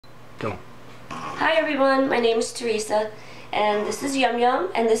Go. Hi everyone, my name is Teresa, and this is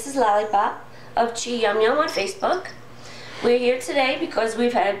YumYum, and this is Lollipop of YumYum on Facebook. We're here today because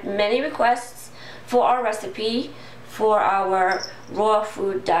we've had many requests for our recipe for our raw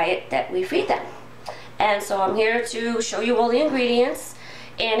food diet that we feed them. And so I'm here to show you all the ingredients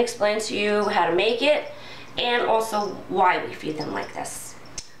and explain to you how to make it and also why we feed them like this.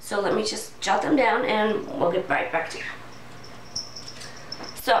 So let me just jot them down and we'll get right back to you.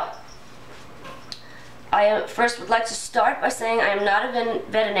 So, I first would like to start by saying I am not a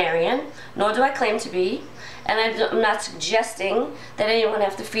veterinarian, nor do I claim to be, and I'm not suggesting that anyone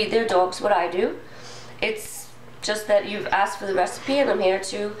have to feed their dogs what I do. It's just that you've asked for the recipe and I'm here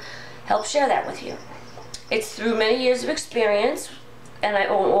to help share that with you. It's through many years of experience, and I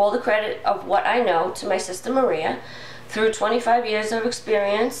owe all the credit of what I know to my sister Maria, through 25 years of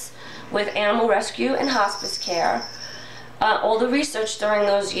experience with animal rescue and hospice care. All the research during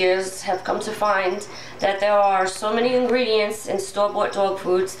those years have come to find that there are so many ingredients in store-bought dog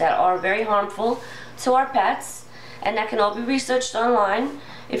foods that are very harmful to our pets, and that can all be researched online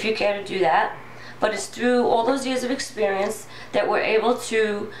if you care to do that. But it's through all those years of experience that we're able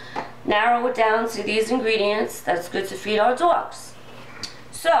to narrow it down to these ingredients that's good to feed our dogs.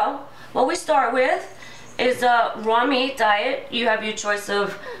 So, what we start with is a raw meat diet. You have your choice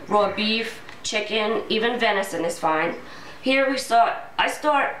of raw beef, chicken, even venison is fine. Here I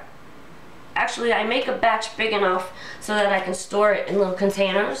make a batch big enough so that I can store it in little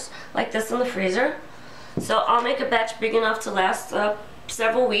containers like this in the freezer. So I'll make a batch big enough to last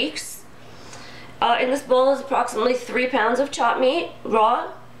several weeks. In this bowl is approximately 3 pounds of chopped meat,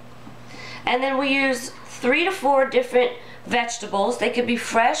 raw. And then we use 3 to 4 different vegetables. They could be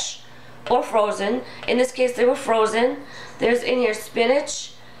fresh or frozen. In this case they were frozen. There's in here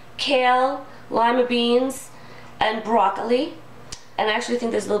spinach, kale, lima beans, and broccoli, and I actually think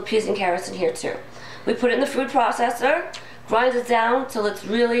there's little peas and carrots in here too. We put it in the food processor, grind it down till it's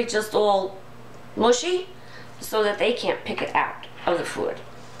really just all mushy so that they can't pick it out of the food.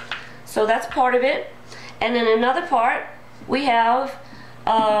 So that's part of it. And then another part, we have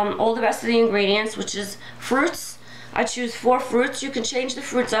all the rest of the ingredients, which is fruits. I choose 4 fruits. You can change the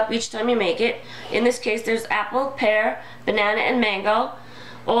fruits up each time you make it. In this case there's apple, pear, banana, and mango.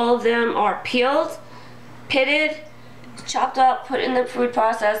 All of them are peeled, pitted, chopped up, put in the food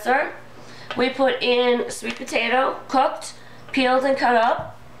processor. We put in sweet potato, cooked, peeled and cut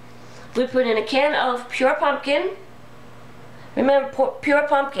up. We put in a can of pure pumpkin. Remember, pure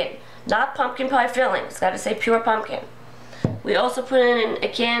pumpkin, not pumpkin pie filling. It's got to say pure pumpkin. We also put in a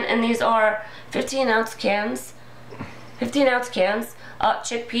can, and these are 15-ounce cans. 15-ounce cans.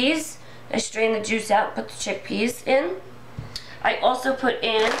 Chickpeas. I strain the juice out, put the chickpeas in. I also put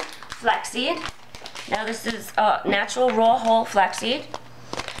in flaxseed. Now this is natural raw whole flaxseed.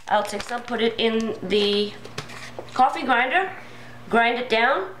 I'll take some, put it in the coffee grinder, grind it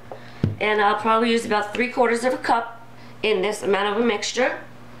down, and I'll probably use about 3/4 of a cup in this amount of a mixture.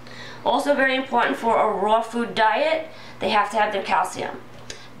 Also very important for a raw food diet, they have to have their calcium.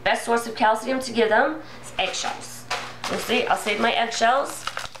 Best source of calcium to give them is eggshells. You'll see, I'll save my eggshells,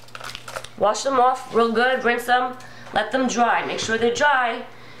 wash them off real good, rinse them, let them dry, make sure they're dry.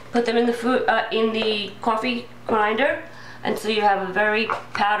 Put them in the coffee grinder until you have a very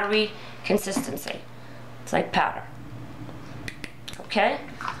powdery consistency. It's like powder. Okay?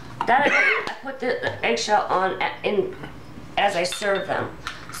 That I put the eggshell on in as I serve them.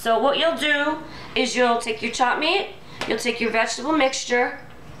 So what you'll do is you'll take your chopped meat, you'll take your vegetable mixture,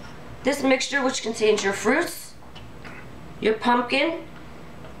 this mixture which contains your fruits, your pumpkin,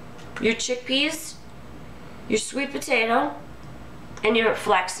 your chickpeas, your sweet potato, and your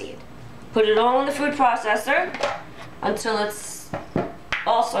flaxseed. Put it all in the food processor until it's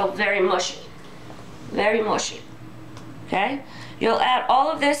also very mushy. Very mushy. Okay? You'll add all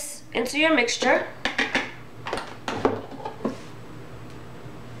of this into your mixture.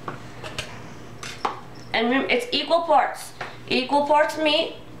 And it's equal parts. Equal parts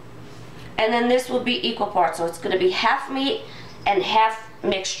meat, and then this will be equal parts. So it's going to be half meat and half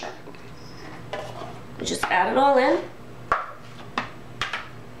mixture. You just add it all in.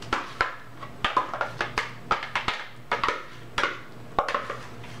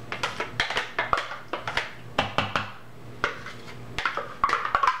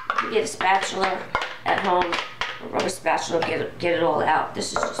 Get a spatula at home, a rubber spatula, get it all out.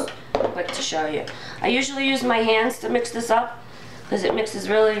 This is just quick to show you. I usually use my hands to mix this up because it mixes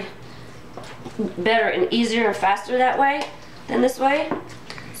really better and easier and faster that way than this way.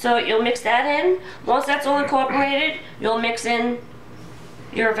 So you'll mix that in. Once that's all incorporated, you'll mix in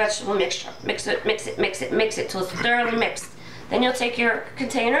your vegetable mixture. Mix it, mix it, mix it, mix it till it's thoroughly mixed. Then you'll take your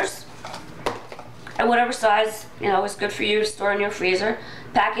containers and whatever size, you know, is good for you to store in your freezer.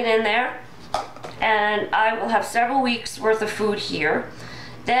 Pack it in there, and I will have several weeks worth of food here.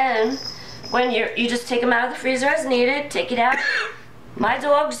 Then, when you just take them out of the freezer as needed, take it out. My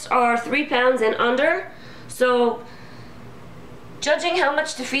dogs are 3 pounds and under, so judging how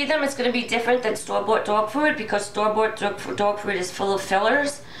much to feed them is going to be different than store-bought dog food, because store-bought dog food is full of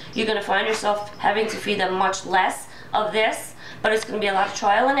fillers. You're going to find yourself having to feed them much less of this, but it's going to be a lot of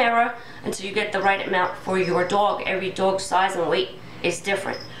trial and error until you get the right amount for your dog. Every dog's size and weight is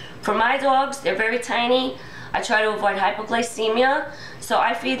different. For my dogs, they're very tiny. I try to avoid hypoglycemia, so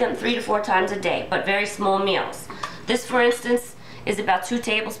I feed them 3 to 4 times a day, but very small meals. This, for instance, is about 2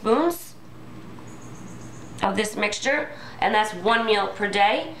 tablespoons of this mixture, and that's 1 meal per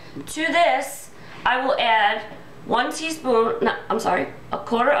day. To this, I will add a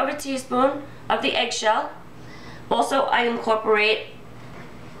quarter of a teaspoon of the eggshell. Also, I incorporate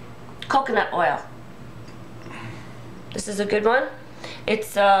coconut oil. This is a good one.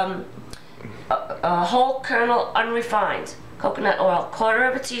 It's a whole kernel unrefined coconut oil, quarter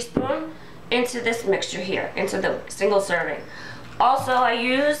of a teaspoon into this mixture here, into the single serving. Also, I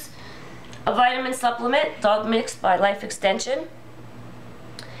use a vitamin supplement, Dog Mix by Life Extension,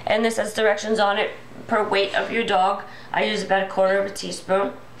 and this has directions on it per weight of your dog. I use about a quarter of a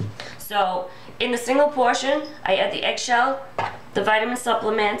teaspoon. So in the single portion, I add the eggshell, the vitamin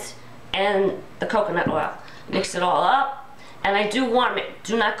supplement, and the coconut oil. Mix it all up, and I do warm it.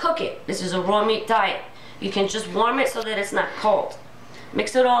 Do not cook it. This is a raw meat diet. You can just warm it so that it's not cold.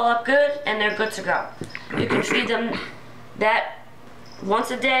 Mix it all up good, and they're good to go. You can feed them that once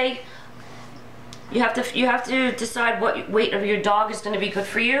a day. You have to decide what weight of your dog is going to be good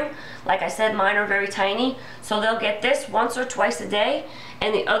for you. Like I said, mine are very tiny, so they'll get this once or twice a day,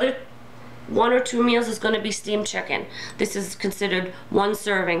 and the other 1 or 2 meals is going to be steamed chicken. This is considered 1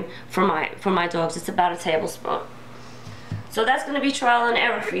 serving for my dogs. It's about a tablespoon. So that's going to be trial and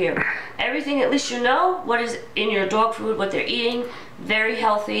error for you. Everything, at least you know what is in your dog food, what they're eating. Very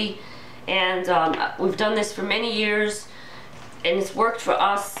healthy, and we've done this for many years, and it's worked for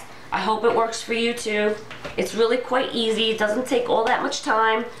us. I hope it works for you too. It's really quite easy. It doesn't take all that much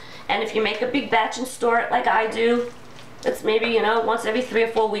time. And if you make a big batch and store it like I do, it's maybe, you know, once every 3 or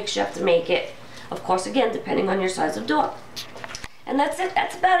 4 weeks you have to make it. Of course, again, depending on your size of dog. And that's it.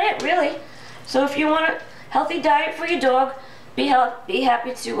 That's about it, really. So if you want a healthy diet for your dog, be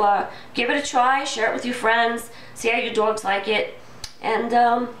happy to give it a try, share it with your friends, see how your dogs like it. And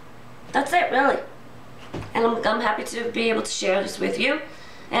that's it, really. And I'm happy to be able to share this with you.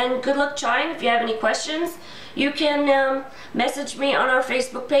 And good luck trying. If you have any questions, you can message me on our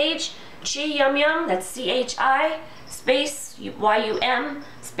Facebook page, YumYum, that's C-H-I, space Y-U-M,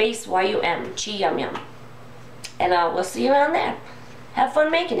 space Y-U-M, YumYum. And we'll see you around there. Have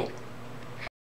fun making it.